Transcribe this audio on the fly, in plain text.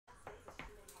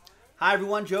Hi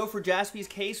everyone, Joe for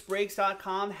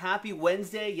JaspysCaseBreaks.com. Happy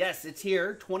Wednesday. Yes, it's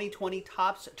here. 2020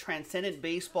 Topps Transcendent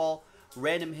Baseball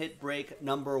Random Hit Break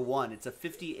number 1. It's a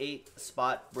 58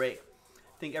 spot break.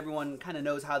 I think everyone kind of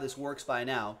knows how this works by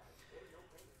now.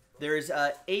 There's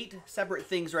 8 separate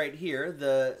things right here.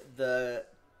 The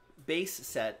base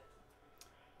set,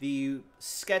 the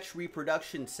sketch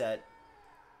reproduction set,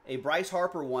 a Bryce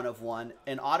Harper 1 of 1,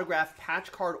 an autographed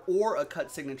patch card or a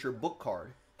cut signature book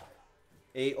card,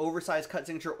 a oversized cut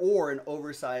signature or an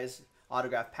oversized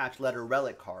autographed patch letter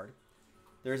relic card.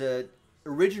 There's a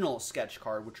original sketch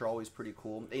card, which are always pretty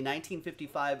cool. A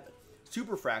 1955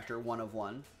 Superfractor 1 of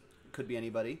 1, could be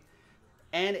anybody,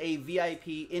 and a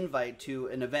VIP invite to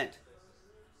an event.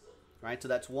 Right, so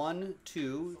that's 1,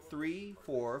 2, 3,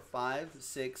 4, 5,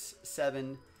 6,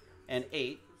 7, and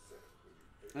 8.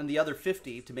 And the other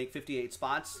 50 to make 58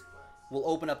 spots. We'll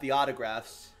open up the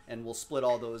autographs and we'll split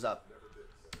all those up.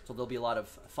 So there'll be a lot of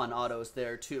fun autos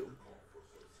there too.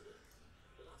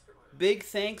 Big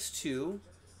thanks to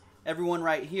everyone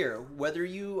right here. Whether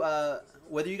you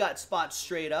got spots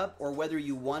straight up or whether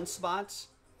you won spots,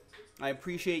 I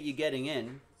appreciate you getting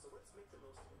in.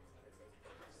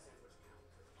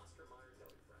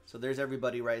 So there's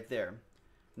everybody right there.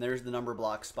 And there's the number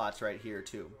block spots right here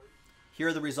too. Here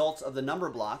are the results of the number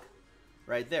block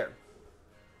right there.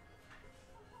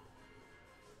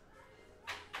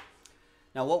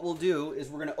 Now what we'll do is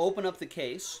we're going to open up the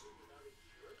case,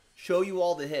 show you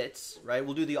all the hits, right?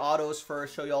 We'll do the autos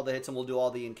first, show you all the hits, and we'll do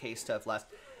all the in-case stuff last.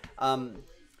 And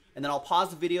then I'll pause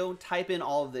the video, type in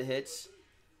all of the hits,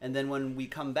 and then when we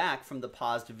come back from the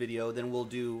paused video, then we'll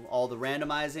do all the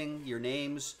randomizing, your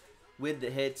names with the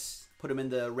hits, put them in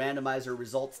the randomizer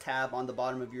results tab on the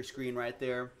bottom of your screen right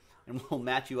there, and we'll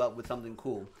match you up with something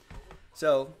cool.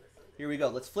 So here we go.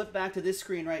 Let's flip back to this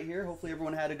screen right here. Hopefully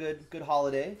everyone had a good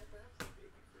holiday.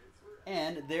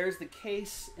 And there's the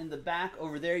case in the back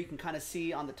over there. You can kind of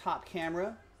see on the top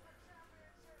camera.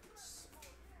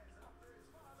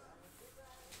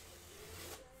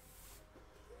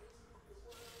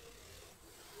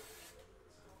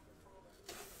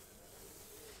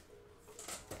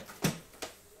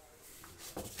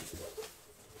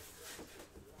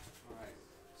 All right.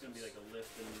 It's going to be like a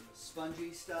lift and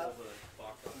spongy stuff.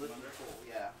 Box Lift and pull,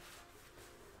 yeah.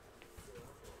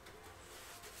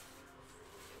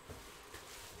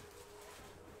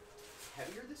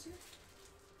 Heavier this year?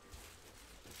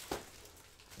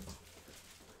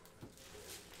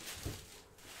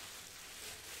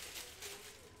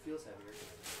 Feels heavier.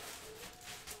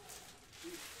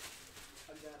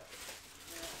 Hug that up.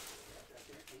 Yeah, right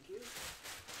there. Thank you.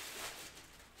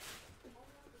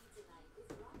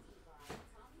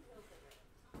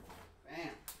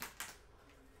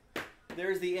 Bam.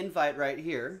 There's the invite right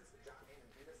here.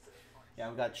 Yeah,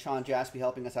 we've got Sean Jaspy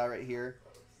helping us out right here.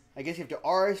 I guess you have to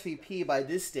RSVP by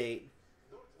this date.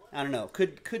 I don't know.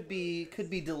 Could be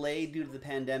delayed due to the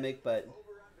pandemic, but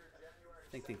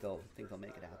I think they'll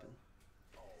make it happen.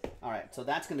 All right, so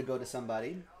that's going to go to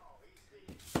somebody.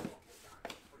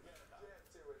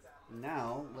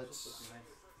 Now let's.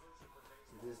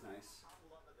 It is nice.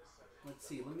 Let's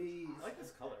see. I like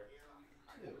this color.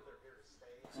 Too.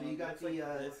 So you got the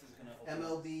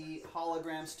MLB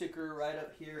hologram sticker right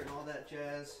up here and all that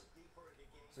jazz.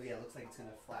 So yeah, it looks like it's going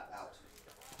to flap out.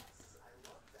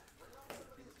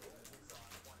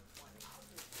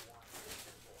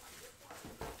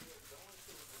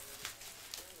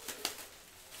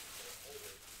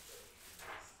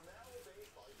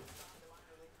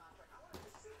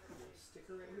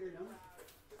 Sticker right here, no?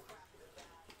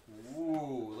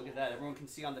 Ooh, look at that. Everyone can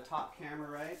see on the top camera,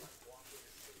 right?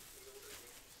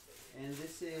 And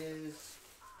this is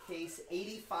case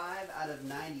 85 out of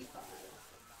 95.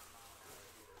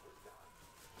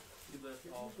 There's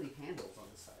usually handles on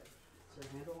the side. Is there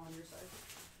a handle on your side?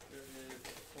 There is.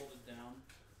 Hold it down.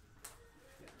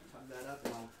 Yeah, tug that up,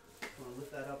 and when I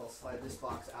lift that up, I'll slide this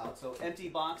box out. So empty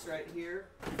box right here.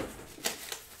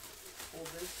 Hold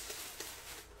this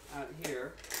out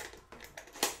here.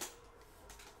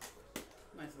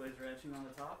 Nice laser etching on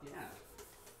the top. Yeah.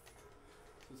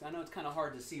 So I know it's kind of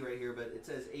hard to see right here, but it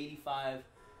says 85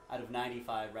 out of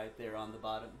 95 right there on the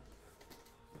bottom.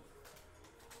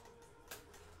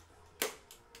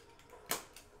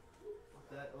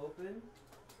 That open.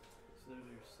 So there's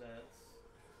your sets.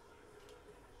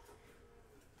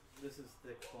 This is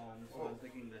thick foam, so I'm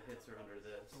thinking the hits are under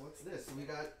this. So what's this? So we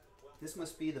got, this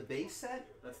must be the base set?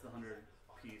 That's the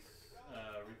 100-piece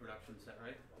reproduction set,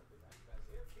 right?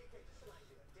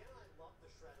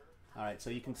 All right, so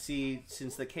you can see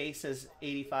since the case says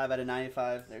 85 out of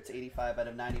 95, there's 85 out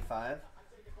of 95.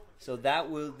 So that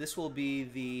will, this will be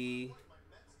the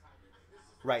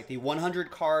Right, the 100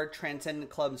 card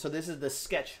Transcendent Club. So this is the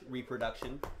sketch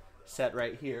reproduction set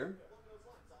right here.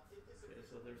 Okay,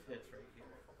 so there's hits right here.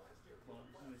 Hold on,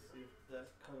 let me see if that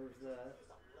covers that.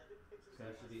 So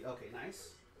that should be okay.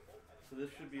 Nice. So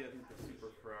this should be, I think, the super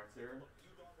fractor.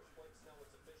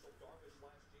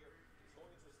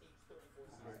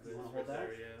 All right, you want to hold that?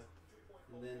 There, yeah.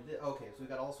 And then okay, so we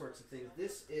got all sorts of things.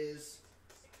 This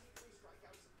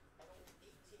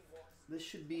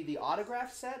should be the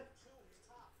autograph set.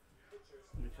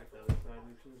 Let me check the other side.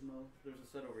 Make sure there's a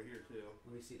set over here too.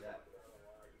 Let me see that.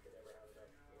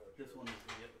 This one is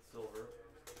the silver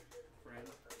frame.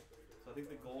 So I think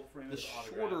the gold frame The is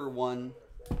autograph. shorter one.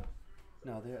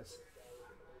 No, there's.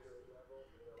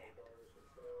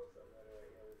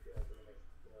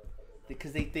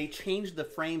 Because they changed the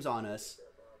frames on us.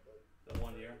 The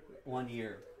 1 year. 1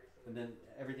 year, and then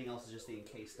everything else is just the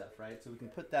encased stuff, right? So we can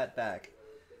put that back.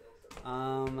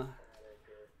 I'm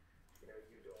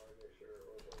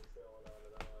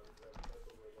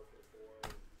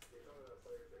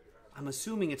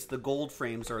assuming it's the gold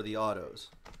frames or the autos.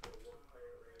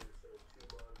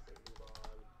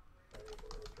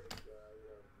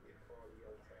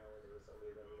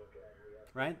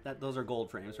 Right? Those are gold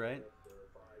frames, right?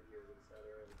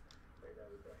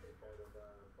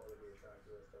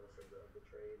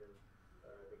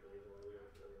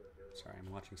 Sorry,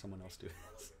 I'm watching someone else do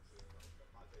this.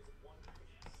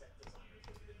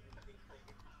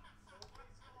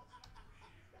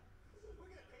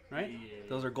 Right? Yeah.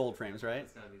 Those are gold frames, right?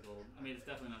 It's gotta be gold. I mean, it's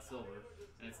definitely not silver,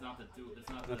 and it's not the it's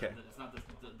not the, Okay. it's not the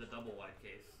double wide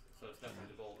case, so it's definitely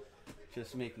the gold.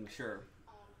 Just making sure.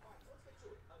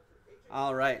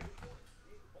 All right.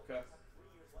 Okay.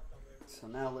 So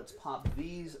now let's pop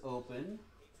these open.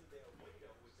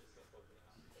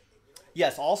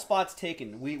 Yes, all spots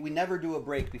taken. We never do a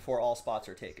break before all spots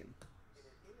are taken.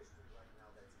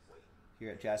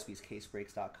 Here at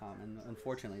jaspyscasebreaks.com, and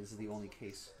unfortunately, this is the only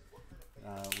case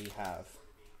we have.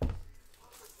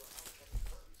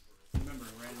 Remember,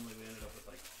 randomly we ended up with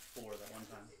like 4 that one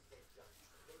time.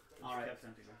 All right. Kept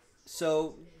empty.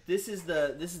 So this is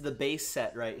the base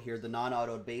set right here, the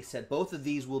non-autoed base set. Both of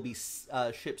these will be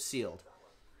shipped sealed.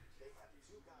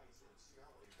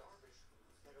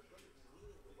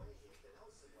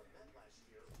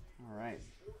 All right.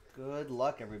 Good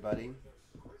luck, everybody.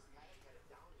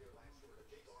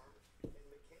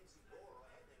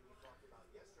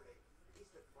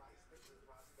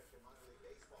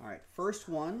 All right. First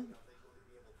one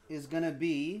is going to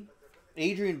be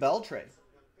Adrian Beltre.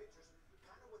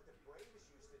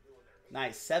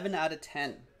 Nice. 7 out of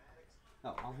 10.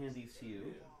 Oh, I'll hand these to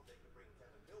you.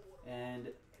 And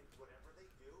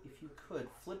if you could,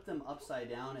 flip them upside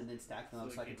down and then stack them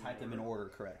up so I can type them in order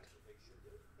correct.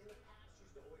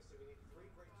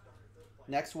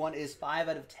 Next one is 5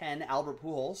 out of 10, Albert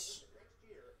Pujols.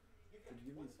 Did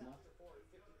you give me small?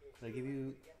 Did I give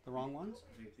you the wrong ones?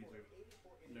 I think these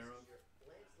are narrow.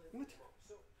 What?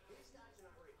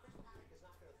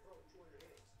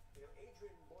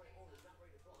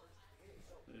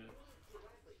 Yeah.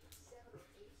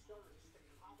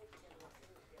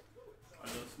 Are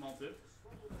those small too?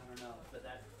 I don't know, but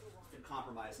that's been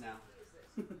compromised now.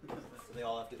 So they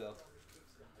all have to go.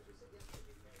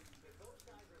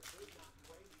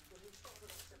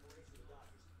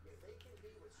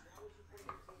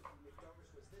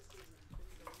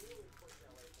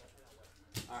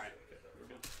 All right. We're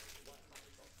good.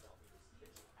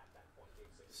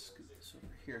 Scoot this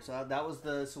over here. So that was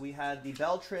so we had the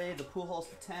Beltre, the Pujols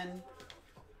to 10.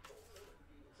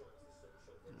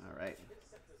 All right.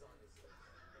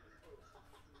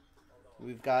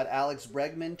 We've got Alex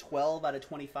Bregman, 12 out of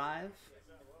 25.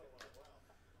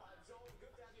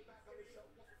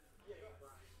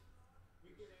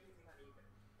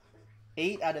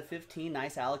 Eight out of 15.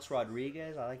 Nice Alex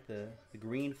Rodriguez. I like the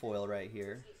green foil right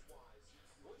here.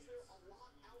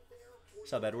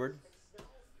 What's up, Edward?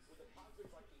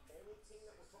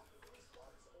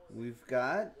 We've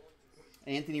got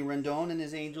Anthony Rendon in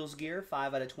his Angels gear,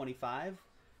 5 out of 25.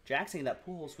 Jack saying that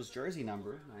Pujols was jersey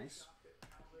number. Nice.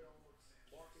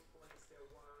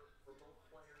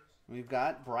 We've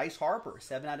got Bryce Harper,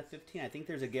 7 out of 15. I think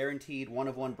there's a guaranteed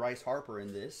 1-of-1 Bryce Harper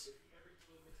in this.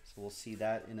 So we'll see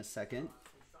that in a second.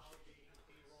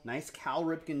 Nice Cal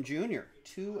Ripken Jr.,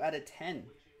 2 out of 10.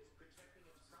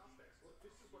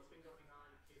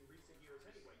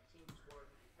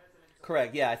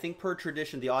 Correct, yeah. I think per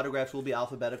tradition, the autographs will be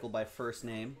alphabetical by first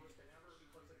name.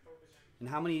 And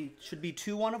how many? Should be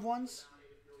 2 1-of-1s?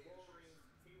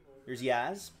 There's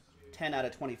Yaz, 10 out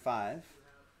of 25.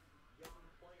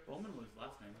 Bowman was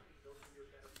last name.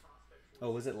 Oh,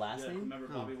 was it last name? Remember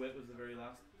Oh. Bobby Witt was the very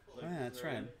last. Oh, yeah, that's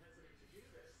right.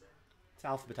 It's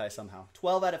alphabetized somehow.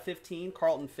 12 out of 15,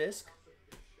 Carlton Fisk.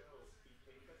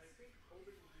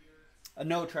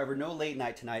 No, Trevor, no late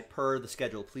night tonight per the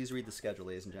schedule. Please read the schedule,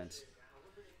 ladies and gents.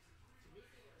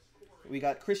 We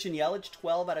got Christian Yelich,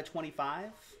 12 out of 25.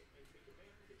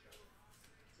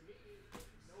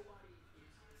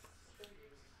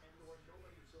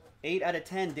 Eight out of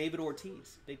 10, David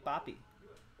Ortiz, Big Papi.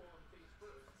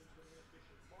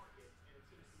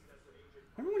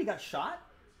 Remember when he got shot?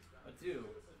 I do.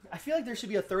 I feel like there should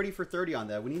be a 30 for 30 on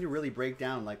that. We need to really break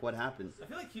down like what happened. I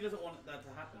feel like he doesn't want that to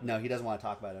happen. No, he doesn't want to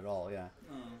talk about it at all, yeah.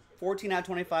 No. 14 out of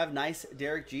 25, nice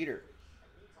Derek Jeter.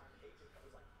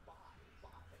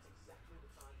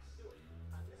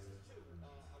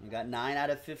 We got 9 out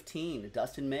of 15,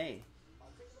 Dustin May.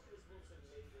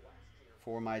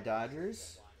 For my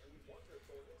Dodgers.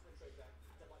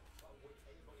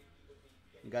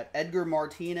 We got Edgar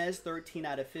Martinez, 13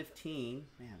 out of 15.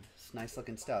 Man, it's nice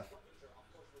looking stuff.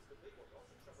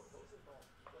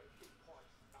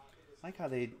 I like how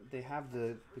they have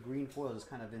the green foil just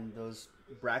kind of in those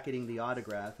bracketing the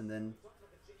autograph, and then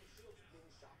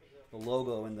the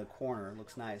logo in the corner.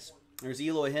 Looks nice. There's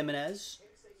Eloy Jimenez,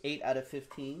 8 out of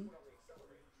 15.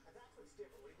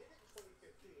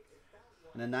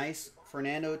 And a nice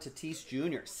Fernando Tatis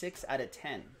Jr., 6 out of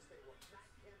 10.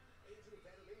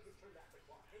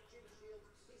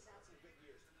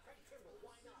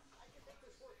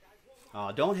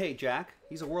 Oh, don't hate Jack.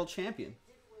 He's a world champion.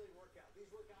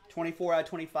 24 out of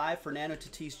 25, Fernando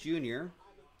Tatis Jr.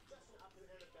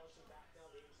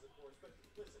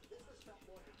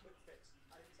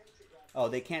 Oh,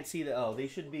 they can't see the... Oh, they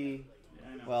should be... Yeah,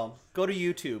 I know. Well, go to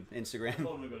YouTube, Instagram. I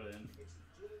told them to go to in.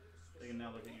 They can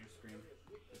now look at your screen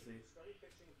to see.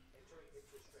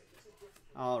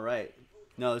 All right.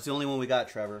 No, it's the only one we got,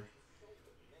 Trevor.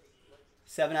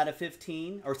 7 out of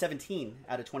 15, or 17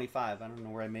 out of 25. I don't know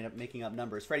where I made up making up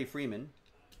numbers. Freddie Freeman.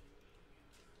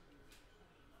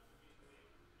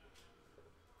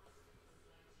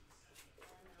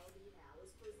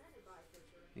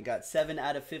 You got 7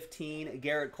 out of 15,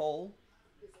 Garrett Cole.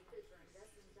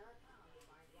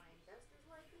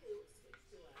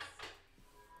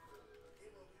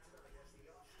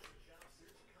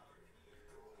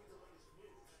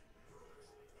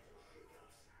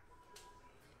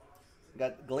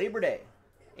 Got Gleyber Day,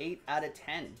 8 out of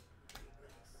 10.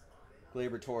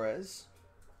 Gleyber Torres.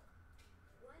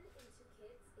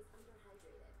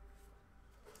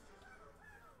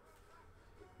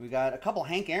 We got a couple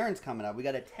Hank Aaron's coming up. We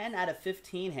got a 10 out of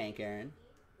 15 Hank Aaron.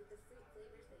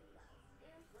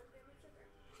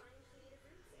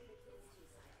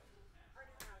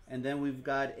 And then we've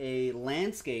got a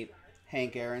landscape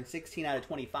Hank Aaron, 16 out of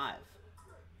 25.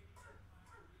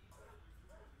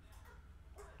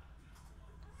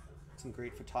 Some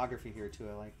great photography here too.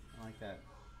 I like that.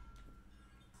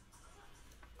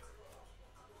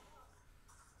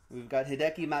 We've got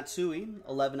Hideki Matsui,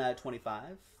 11 out of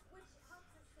 25.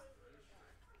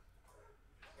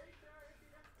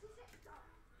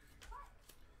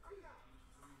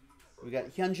 We got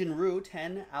Hyunjin Ryu,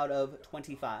 10 out of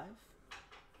 25.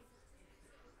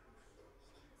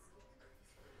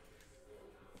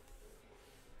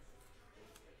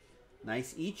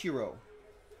 Nice Ichiro.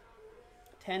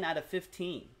 10 out of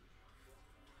 15.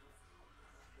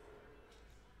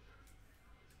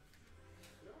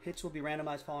 Hits will be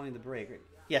randomized following the break.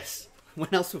 Yes.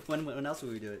 When else will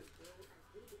we do it?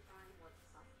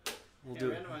 We'll do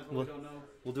it.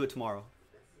 We'll do it tomorrow.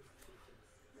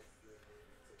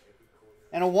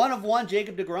 And a 1 of 1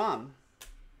 Jacob deGrom.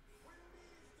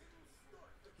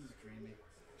 He's dreamy.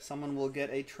 Someone will get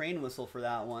a train whistle for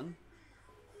that one.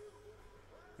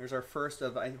 There's our first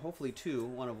of hopefully 2,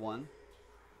 1 of 1.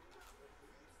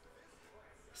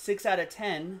 6 out of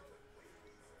 10,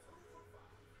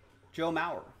 Joe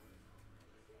Mauer.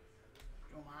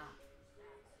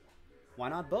 Why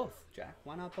not both, Jack?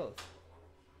 Why not both?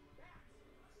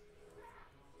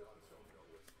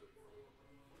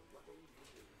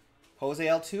 Jose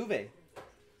Altuve,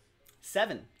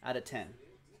 7 out of 10.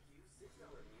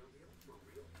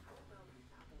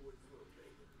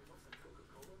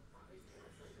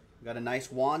 We got a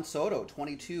nice Juan Soto,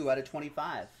 22 out of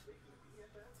 25.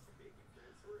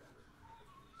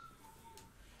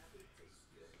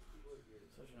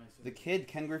 The kid,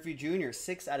 Ken Griffey Jr.,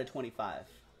 6 out of 25.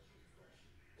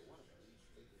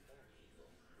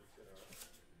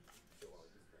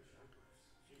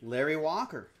 Larry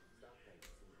Walker.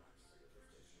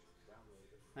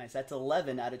 Nice, that's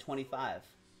 11 out of 25.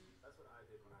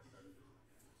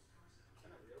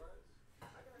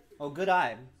 Oh, good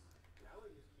eye.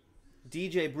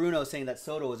 DJ Bruno saying that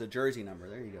Soto was a jersey number.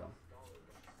 There you go.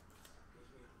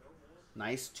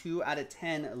 Nice 2 out of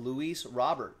 10, Luis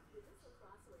Robert.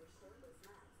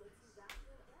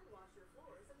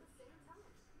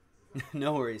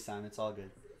 No worries, Simon. It's all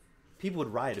good. People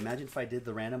would riot. Imagine if I did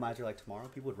the randomizer like tomorrow.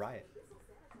 People would riot.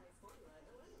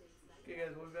 Okay, guys,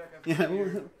 we'll be back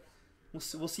after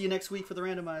We'll see you next week for the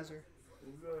randomizer.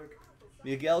 We'll be back.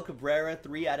 Miguel Cabrera,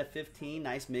 3 out of 15.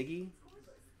 Nice, Miggy.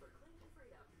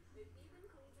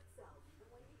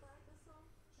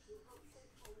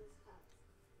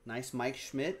 Nice, Mike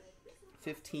Schmidt,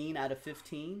 15 out of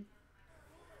 15.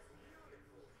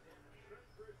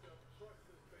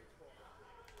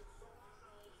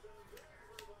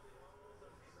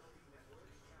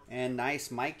 And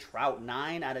nice, Mike Trout,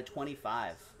 9 out of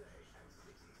 25.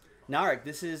 Narek,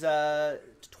 this is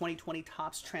 2020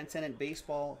 Topps Transcendent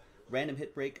Baseball Random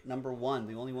Hit Break number 1,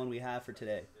 the only one we have for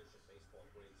today.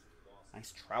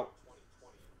 Nice Trout.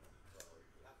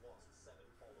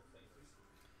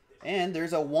 And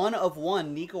there's a 1 of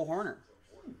 1 Nico Horner.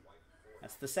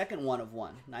 That's the second 1 of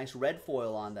 1. Nice red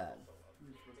foil on that.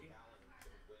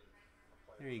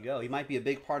 There you go. He might be a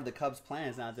big part of the Cubs'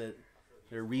 plans now that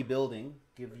they're rebuilding.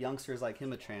 Give youngsters like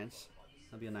him a chance.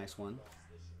 That'll be a nice one.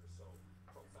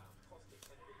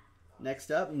 Next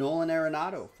up, Nolan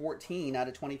Arenado, 14 out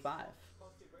of 25.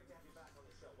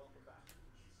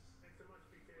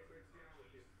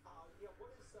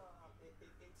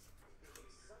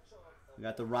 We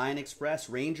got the Ryan Express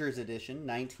Rangers edition,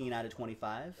 19 out of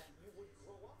 25.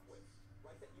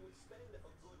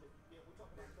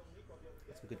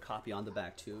 Some good copy on the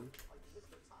back, too.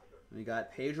 And we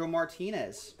got Pedro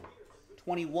Martinez,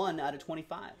 21 out of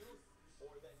 25.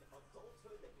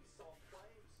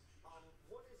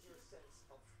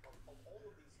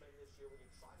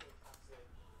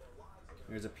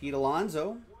 There's a Pete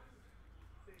Alonso,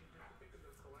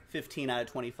 15 out of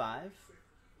 25.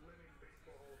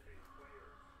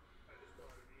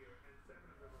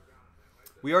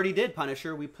 We already did,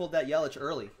 Punisher. We pulled that Yelich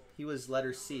early. He was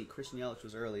letter C. Christian Yelich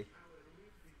was early.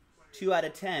 2 out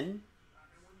of 10.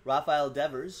 Rafael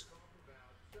Devers,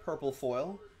 purple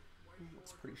foil.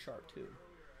 Looks pretty sharp, too.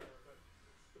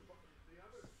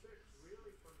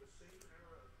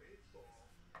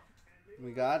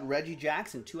 We got Reggie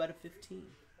Jackson, 2 out of 15.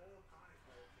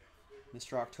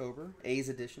 Mr. October, A's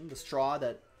edition. The straw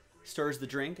that stirs the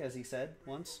drink, as he said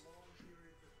once.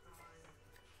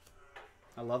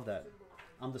 I love that.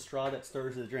 I'm the straw that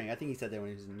stirs the drink. I think he said that when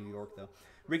he was in New York, though.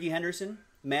 Ricky Henderson,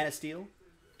 Man of Steel,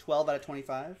 12 out of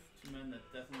 25. Two men that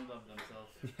definitely love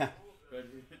themselves. Yeah.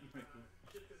 Reggie.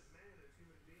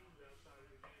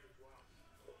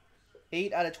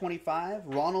 8 out of 25,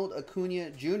 Ronald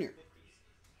Acuna Jr.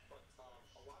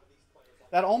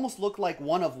 That almost looked like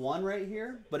 1 of 1 right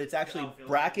here, but it's actually Outfield,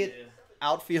 bracket, yeah.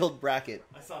 outfield bracket.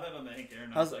 I saw that on the Hank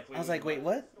Aaron. I was like, wait,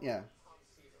 what? Yeah.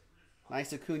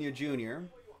 Nice Acuna Jr.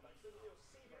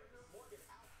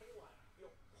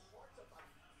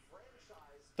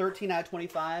 $13 out of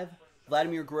 25,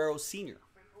 Vladimir Guerrero Sr.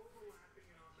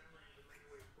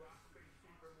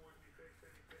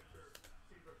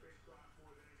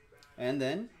 And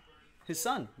then his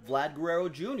son, Vlad Guerrero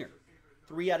Jr.,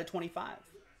 3 out of 25.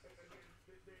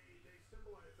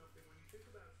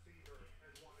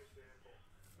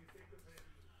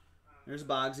 There's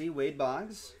Boggsy, Wade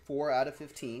Boggs, 4 out of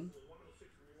 15.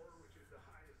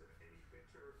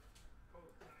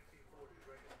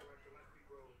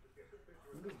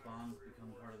 When does Bonds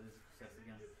become part of this success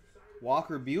again?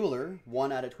 Walker Buehler,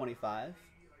 1 out of 25.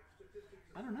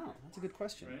 I don't know. That's a good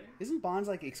question. Right? Isn't Bonds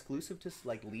like exclusive to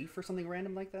like Leaf or something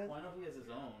random like that? Well, I know he has his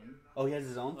own. Oh, he has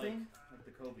his own thing? Like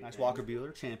the Kobe Nice thing, Walker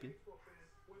Buehler, champion.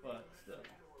 But still.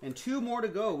 And 2 more to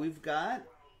go. We've got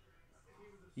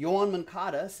Yohan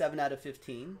Moncada, 7 out of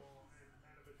 15.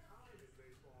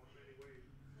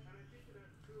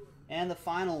 And the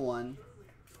final one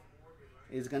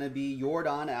is going to be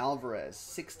Yordan Alvarez,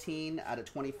 16 out of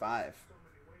 25.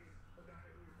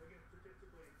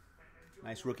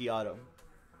 Nice rookie auto.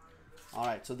 All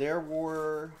right, so there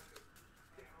were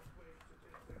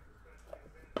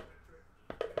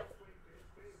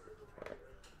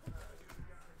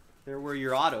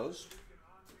your autos.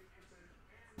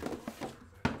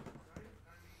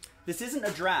 This isn't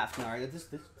a draft, Nari.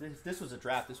 This was a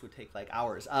draft. This would take like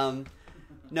hours.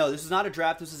 No, this is not a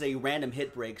draft. This is a random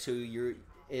hit break. So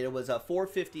it was a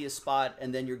 450 a spot,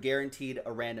 and then you're guaranteed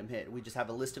a random hit. We just have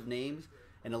a list of names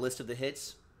and a list of the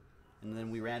hits, and then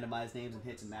we randomize names and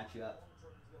hits and match you up.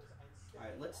 All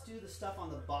right, let's do the stuff on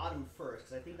the bottom first,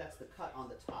 because I think that's the cut on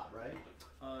the top, right?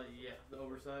 Yeah, the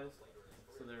oversized.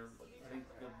 So I think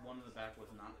the one in the back was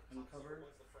not covered,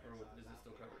 or is it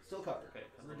still covered? Still covered. Okay,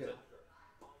 We're good.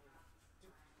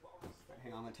 All right,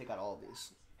 hang on, I'm gonna take out all of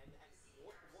these.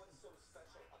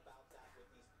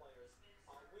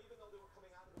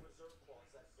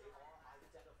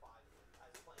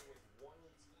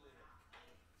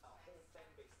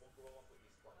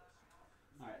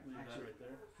 All right, Leave actually, that right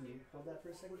there. can you hold that for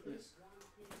a second, please?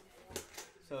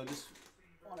 So just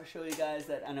want to show you guys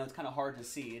that, I know it's kind of hard to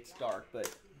see, it's dark, but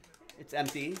it's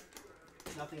empty.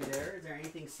 Nothing there. Is there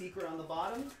anything secret on the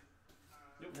bottom?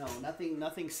 Nope. No,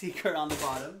 nothing secret on the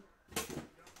bottom.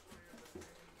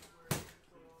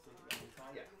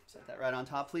 Yeah, set that right on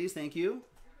top, please. Thank you.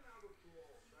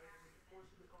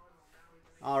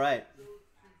 All right.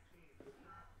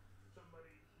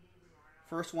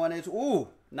 First one is, ooh,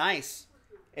 nice.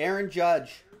 Aaron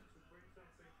Judge.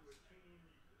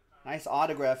 Nice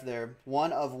autograph there.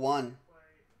 1 of 1.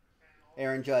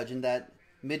 Aaron Judge in that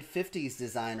mid-50s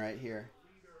design right here,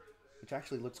 which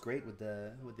actually looks great with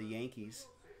the Yankees.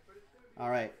 All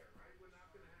right.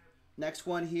 Next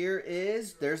one here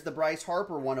is, there's the Bryce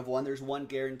Harper 1 of 1. There's 1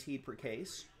 guaranteed per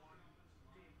case.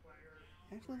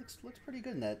 Actually looks pretty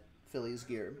good in that Phillies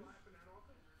gear.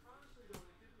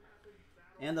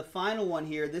 And the final one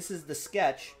here, this is the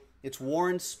sketch. It's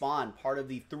Warren Spahn, part of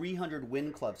the 300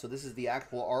 Win Club. So this is the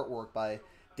actual artwork by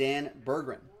Dan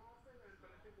Berggren.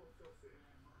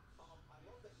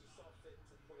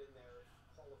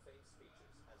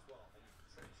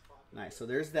 Nice. So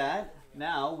there's that.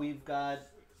 Now we've got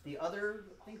the other,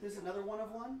 I think this is another 1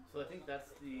 of 1. So I think that's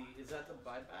the, is that the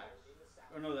buyback?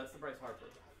 Or no, that's the Bryce Harper.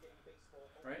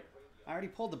 Right? I already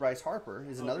pulled the Bryce Harper.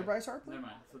 Is another Bryce Harper? Never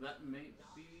mind. So that may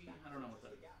be, I don't know what that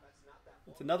is.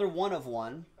 It's another 1 of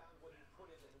 1.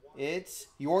 It's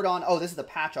Yordan. Oh, this is the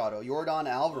patch auto. Yordan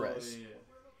Alvarez. Oh,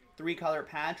 yeah. 3-color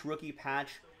patch, rookie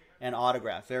patch, and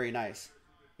autograph. Very nice.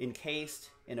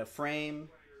 Encased in a frame.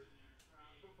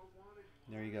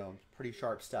 There you go. Pretty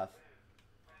sharp stuff.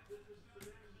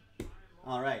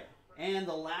 All right. And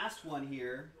the last one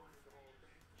here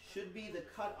should be the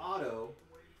cut auto.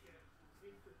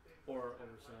 Or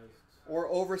oversized. Or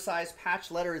oversized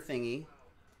patch letter thingy.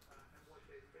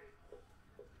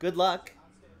 Good luck.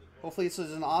 Hopefully this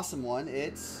is an awesome one.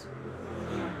 It's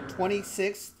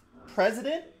 26th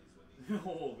President?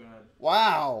 Oh, God.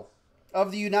 Wow.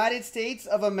 Of the United States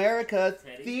of America,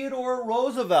 Teddy? Theodore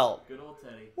Roosevelt. Good old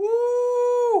Teddy.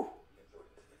 Woo!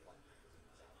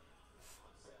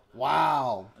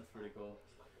 Wow. That's pretty cool.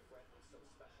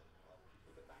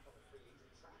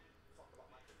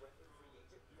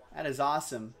 That is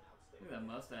awesome. Look at that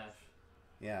mustache.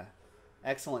 Yeah.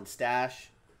 Excellent stash.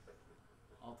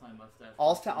 All-time mustache.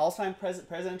 All-time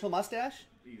presidential mustache?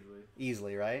 Easily.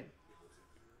 Easily, right?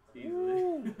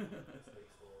 Easily.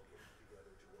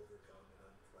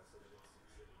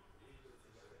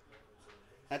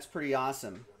 That's pretty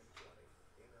awesome.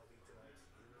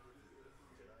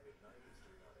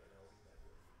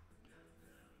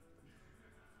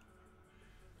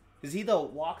 Is he the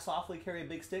walk softly, carry a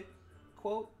big stick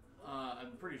quote?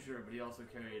 I'm pretty sure, but he also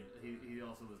carried, he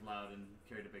also was loud and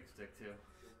carried a big stick too.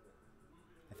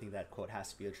 I think that quote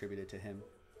has to be attributed to him.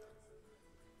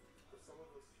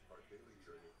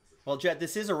 Well, Jet,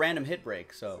 this is a random hit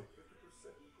break, so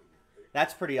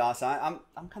that's pretty awesome.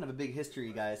 I'm kind of a big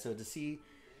history guy, so to see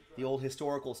the old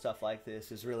historical stuff like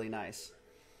this is really nice.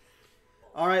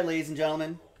 All right, ladies and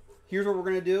gentlemen, here's what we're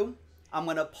going to do. I'm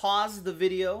going to pause the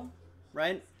video,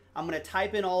 right? I'm going to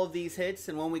type in all of these hits,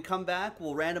 and when we come back,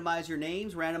 we'll randomize your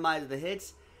names, randomize the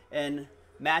hits, and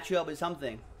match you up with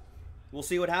something. We'll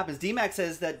see what happens. D-Mac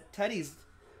says that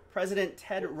President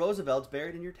Ted Roosevelt's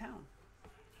buried in your town.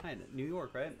 Hi, New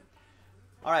York, right?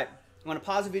 All right, I'm going to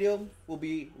pause the video. We'll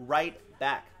be right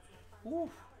back. Woo.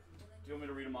 Do you want me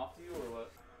to read them off to you or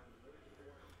what?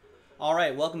 All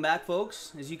right, welcome back,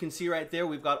 folks. As you can see right there,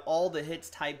 we've got all the hits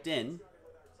typed in.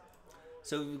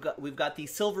 So we've got the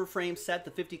silver frame set,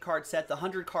 the 50-card set. The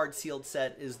 100-card sealed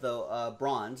set is the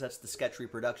bronze. That's the sketch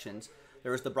reproductions.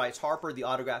 There was the Bryce Harper. The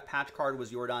autograph patch card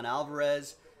was Yordan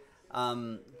Alvarez,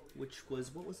 which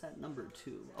was, what was that number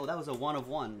 2? Oh, that was a 1 of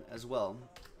 1 as well.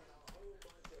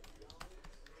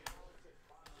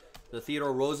 The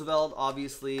Theodore Roosevelt,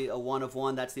 obviously a 1 of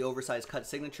 1. That's the oversized cut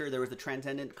signature. There was the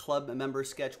Transcendent Club member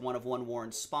sketch, 1 of 1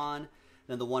 Warren Spahn.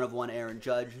 Then the 1 of 1 Aaron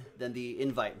Judge. Then the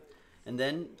invite. And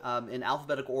then in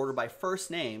alphabetical order by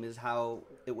first name is how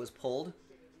it was pulled.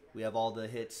 We have all the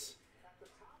hits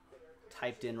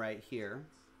typed in right here.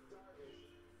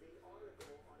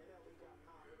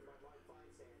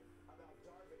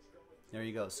 There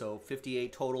you go. So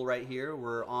 58 total right here.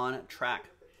 We're on track.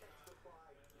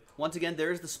 Once again,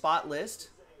 there's the spot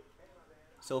list.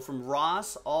 So from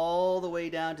Ross all the way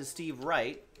down to Steve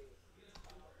Wright.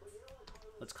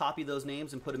 Let's copy those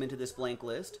names and put them into this blank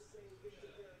list.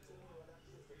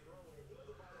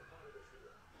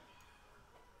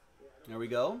 There we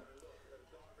go.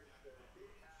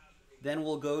 Then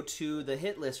we'll go to the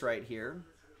hit list right here.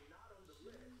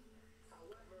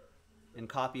 and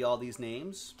copy all these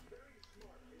names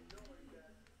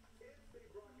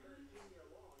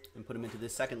and put them into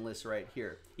this second list right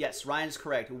here. Yes, Ryan is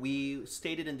correct. We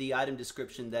stated in the item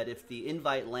description that if the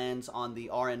invite lands on the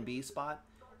RNB spot,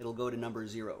 it'll go to number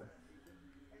 0.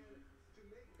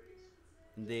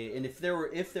 And if there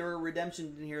were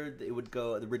redemptions in here, the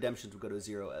redemptions would go to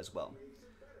 0 as well.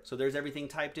 So there's everything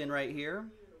typed in right here.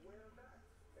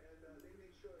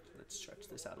 Let's stretch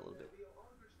this out a little bit.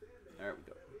 There we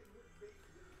go.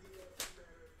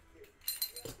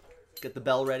 Get the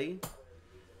bell ready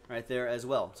right there as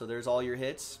well. So there's all your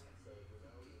hits.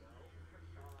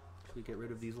 Should we get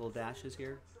rid of these little dashes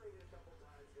here?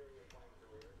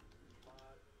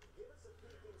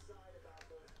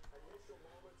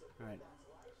 All right.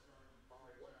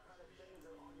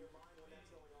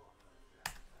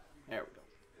 There we go.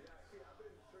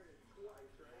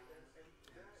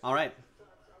 All right.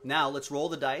 Now let's roll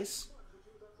the dice.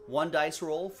 1 dice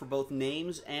roll for both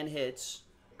names and hits.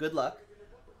 Good luck.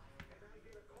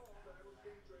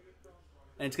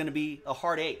 And it's going to be a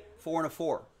hard 8, 4 and a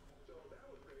 4.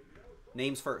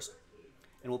 Names first.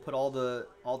 And we'll put all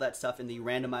that stuff in the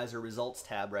randomizer results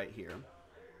tab right here.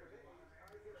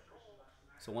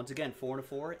 So once again, 4 and a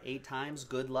 4, 8 times.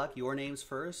 Good luck. Your names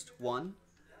first. 1.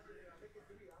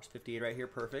 There's 58 right here.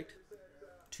 Perfect.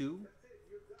 2,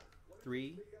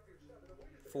 3,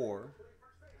 4,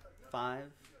 5,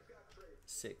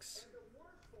 6,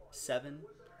 7,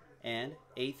 and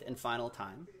 8th and final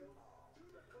time.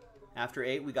 After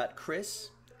 8, we got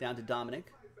Chris down to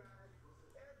Dominic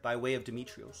by way of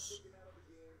Demetrios.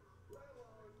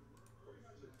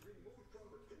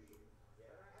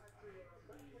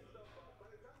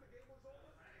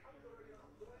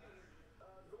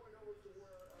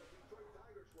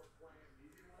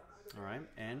 All right,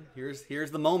 and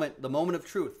here's the moment of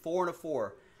truth. 4 and a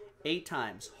 4, 8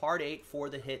 times. Hard 8 for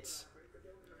the hits.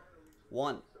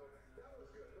 1.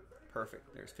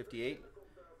 Perfect. There's 58.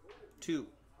 2,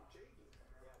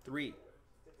 3,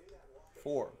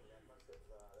 4,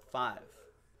 5,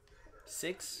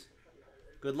 6.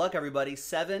 Good luck, everybody.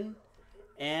 7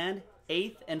 and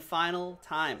 8th and final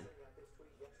time.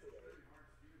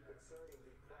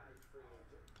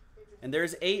 And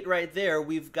there's 8 right there.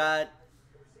 We've got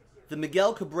the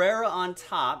Miguel Cabrera on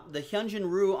top, the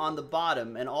Hyunjin Ryu on the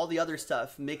bottom, and all the other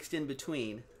stuff mixed in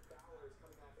between.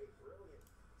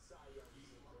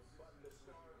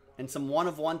 And some 1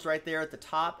 of 1s right there at the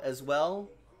top as well.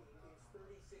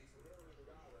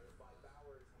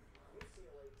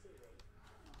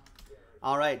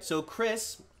 All right, so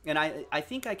Chris, and I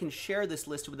think I can share this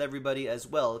list with everybody as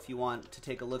well if you want to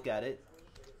take a look at it.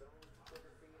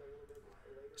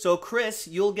 So Chris,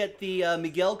 you'll get the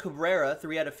Miguel Cabrera,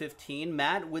 3 out of 15.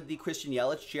 Matt with the Christian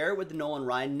Yelich. Jarrett with the Nolan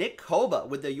Ryan. Nick Koba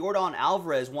with the Yordan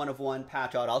Alvarez 1 of 1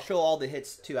 patch out. I'll show all the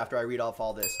hits too after I read off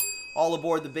all this. All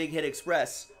aboard the Big Hit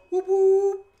Express. Whoop,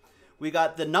 whoop. We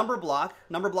got the number block.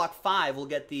 Number block 5 will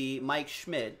get the Mike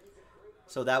Schmidt.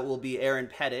 So that will be Aaron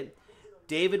Pettit.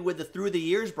 David with the Through the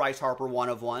Years Bryce Harper 1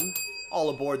 of 1. All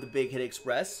aboard the Big Hit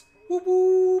Express. Whoop,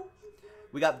 whoop.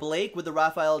 We got Blake with the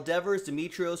Rafael Devers,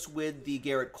 Demetrios with the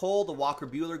Garrett Cole, the Walker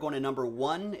Buehler going to number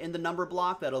 1 in the number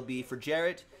block. That'll be for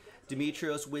Jarrett.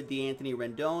 Demetrios with the Anthony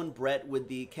Rendon, Brett with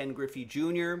the Ken Griffey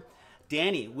Jr.,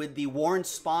 Danny with the Warren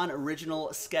Spahn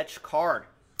original sketch card.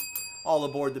 All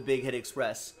aboard the Big Hit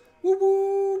Express. Woo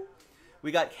woo!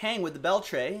 We got Kang with the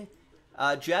Beltray,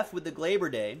 Jeff with the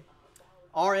Glaber Day,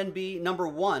 RNB number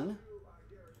 1,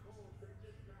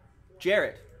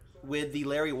 Jarrett with the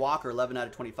Larry Walker, 11 out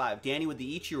of 25. Danny with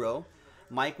the Ichiro.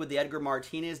 Mike with the Edgar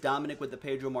Martinez. Dominic with the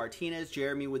Pedro Martinez.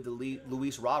 Jeremy with the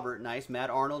Luis Robert. Nice. Matt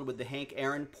Arnold with the Hank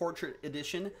Aaron Portrait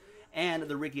Edition and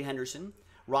the Ricky Henderson.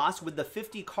 Ross with the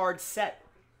 50-card set,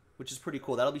 which is pretty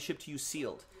cool. That'll be shipped to you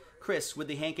sealed. Chris with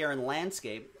the Hank Aaron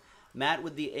Landscape. Matt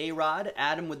with the A-Rod.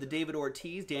 Adam with the David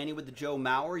Ortiz. Danny with the Joe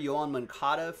Mauer. Yohan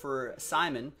Moncada for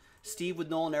Simon. Steve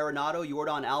with Nolan Arenado.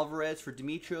 Yordan Alvarez for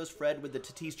Demetrios. Fred with the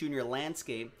Tatis Jr.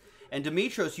 Landscape. And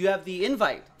Demetrios, you have the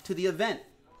invite to the event.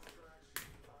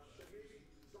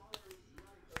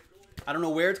 I don't know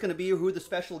where it's going to be or who the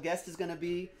special guest is going to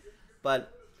be,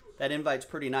 but that invite's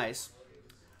pretty nice.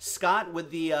 Scott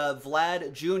with the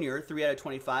Vlad Jr., 3 out of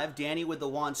 25. Danny with the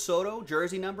Juan Soto,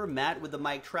 jersey number. Matt with the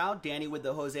Mike Trout. Danny with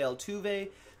the Jose Altuve.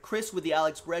 Chris with the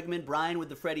Alex Bregman. Brian with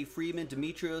the Freddie Freeman.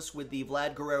 Demetrios with the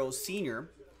Vlad Guerrero Sr.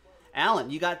 Alan,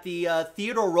 you got the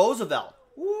Theodore Roosevelt.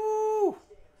 Woo!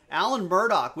 Alan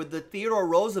Murdoch with the Theodore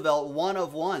Roosevelt 1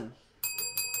 of 1.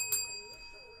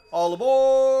 All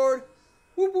aboard!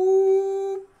 Whoop,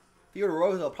 whoop. Theodore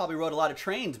Roosevelt probably rode a lot of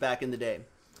trains back in the day.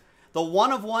 The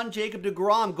 1 of 1 Jacob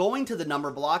deGrom going to the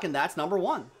number block, and that's number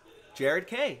 1. Jared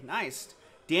K. Nice.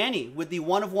 Danny with the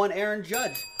 1/1 Aaron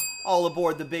Judge. All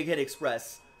aboard the Big Hit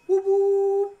Express. Woo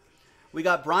woo. We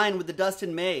got Brian with the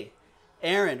Dustin May.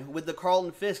 Aaron with the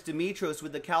Carlton Fisk. Demetros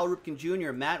with the Cal Ripken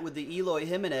Jr. Matt with the Eloy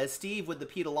Jimenez. Steve with the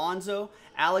Pete Alonso.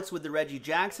 Alex with the Reggie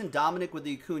Jackson. Dominic with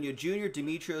the Acuna Jr.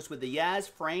 Demetros with the Yaz.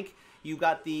 Frank, you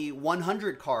got the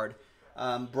 100 card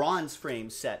bronze frame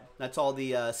set. That's all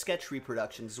the sketch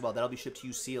reproductions as well. That'll be shipped to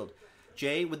you sealed.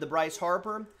 Jay with the Bryce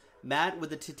Harper. Matt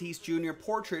with the Tatis Jr.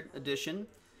 Portrait Edition.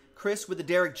 Chris with the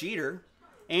Derek Jeter.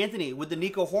 Anthony with the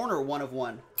Nico Horner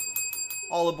 1/1.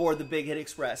 All aboard the Big Hit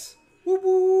Express. Woo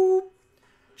woo.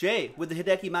 Jay with the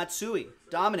Hideki Matsui.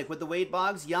 Dominic with the Wade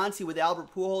Boggs. Yancey with the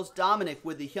Albert Pujols. Dominic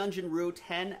with the Hyunjin Ryu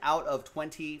 10 out of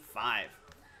 25.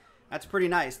 That's pretty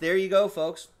nice. There you go,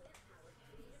 folks.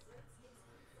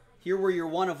 Here were your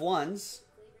 1/1s.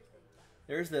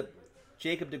 There's the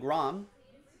Jacob deGrom.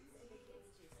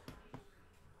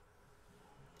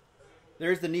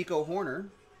 There's the Nico Horner.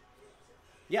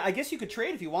 Yeah, I guess you could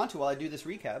trade if you want to while I do this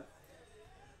recap.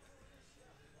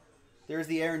 There's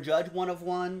the Aaron Judge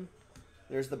 1/1.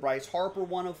 There's the Bryce Harper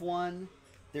 1/1.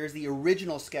 There's the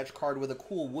original sketch card with a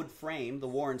cool wood frame, the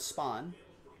Warren Spahn.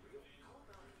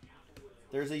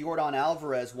 There's a Yordan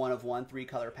Alvarez 1/1,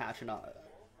 3-color patch and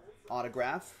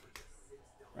autograph.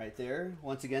 Right there.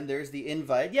 Once again, there's the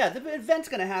invite. Yeah, the event's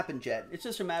going to happen, Jet. It's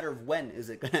just a matter of when is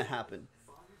it going to happen.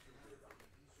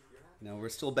 No, we're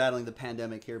still battling the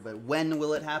pandemic here, but when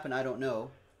will it happen? I don't know.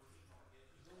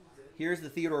 Here's the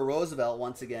Theodore Roosevelt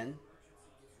once again.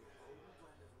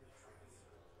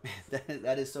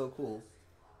 that is so cool.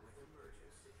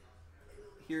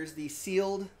 Here's the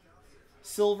sealed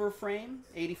silver frame,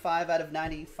 85 out of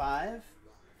 95.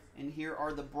 And here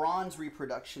are the bronze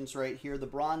reproductions right here. The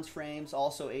bronze frames,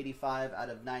 also 85 out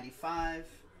of 95.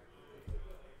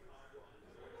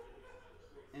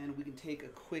 And we can take a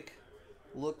quick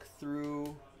look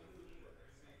through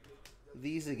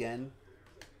these again.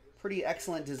 Pretty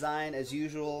excellent design as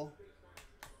usual.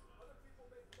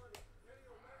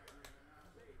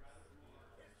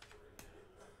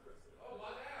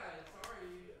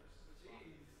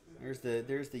 There's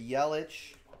the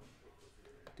Yelich,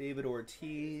 David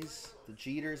Ortiz, the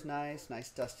Jeter's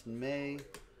nice Dustin May,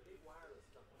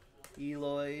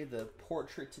 Eloy, the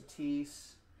portrait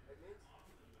Tatis,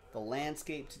 the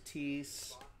landscape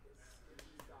Tatis.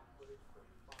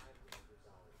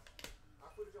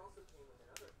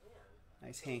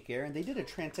 Nice Hank Aaron. They did a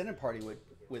Transcendent party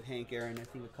with Hank Aaron, I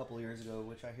think, a couple years ago,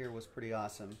 which I hear was pretty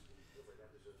awesome.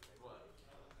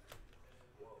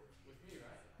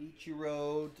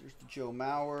 Ichiro, there's the Joe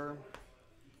Mauer,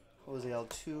 Jose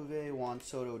Altuve, Juan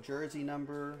Soto jersey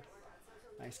number.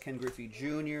 Nice Ken Griffey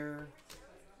Jr.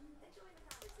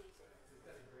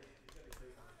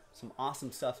 Some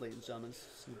awesome stuff, ladies and gentlemen.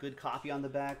 Some good copy on the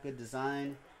back, good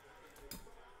design.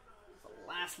 The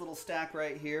last little stack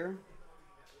right here.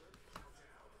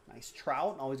 Nice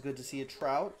Trout. Always good to see a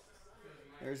Trout.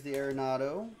 There's the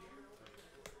Arenado.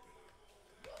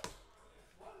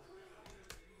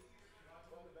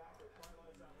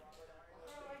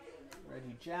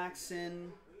 Reggie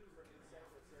Jackson.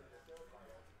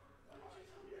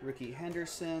 Ricky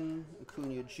Henderson.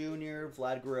 Acuna Jr.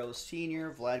 Vlad Guerrero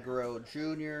Sr. Vlad Guerrero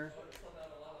Jr.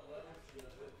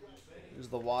 There's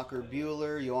the Walker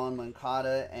Buehler, Yohan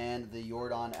Moncada, and the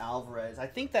Yordan Alvarez. I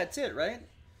think that's it, right?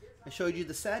 I showed you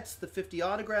the sets, the 50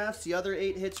 autographs, the other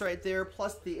 8 hits right there,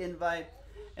 plus the invite,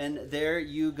 and there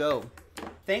you go.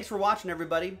 Thanks for watching,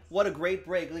 everybody. What a great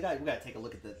break. We got to take a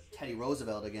look at the Teddy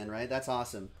Roosevelt again, right? That's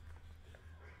awesome.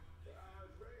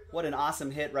 What an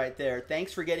awesome hit right there.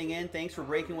 Thanks for getting in. Thanks for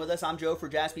breaking with us. I'm Joe for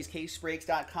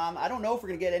JaspysCaseBreaks.com. I don't know if we're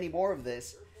going to get any more of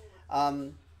this,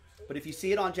 but if you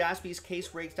see it on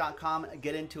JaspysCaseBreaks.com,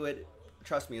 get into it.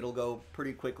 Trust me, it'll go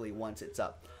pretty quickly once it's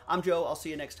up. I'm Joe. I'll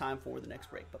see you next time for the next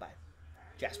break. Bye-bye.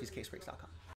 JaspysCaseBreaks.com.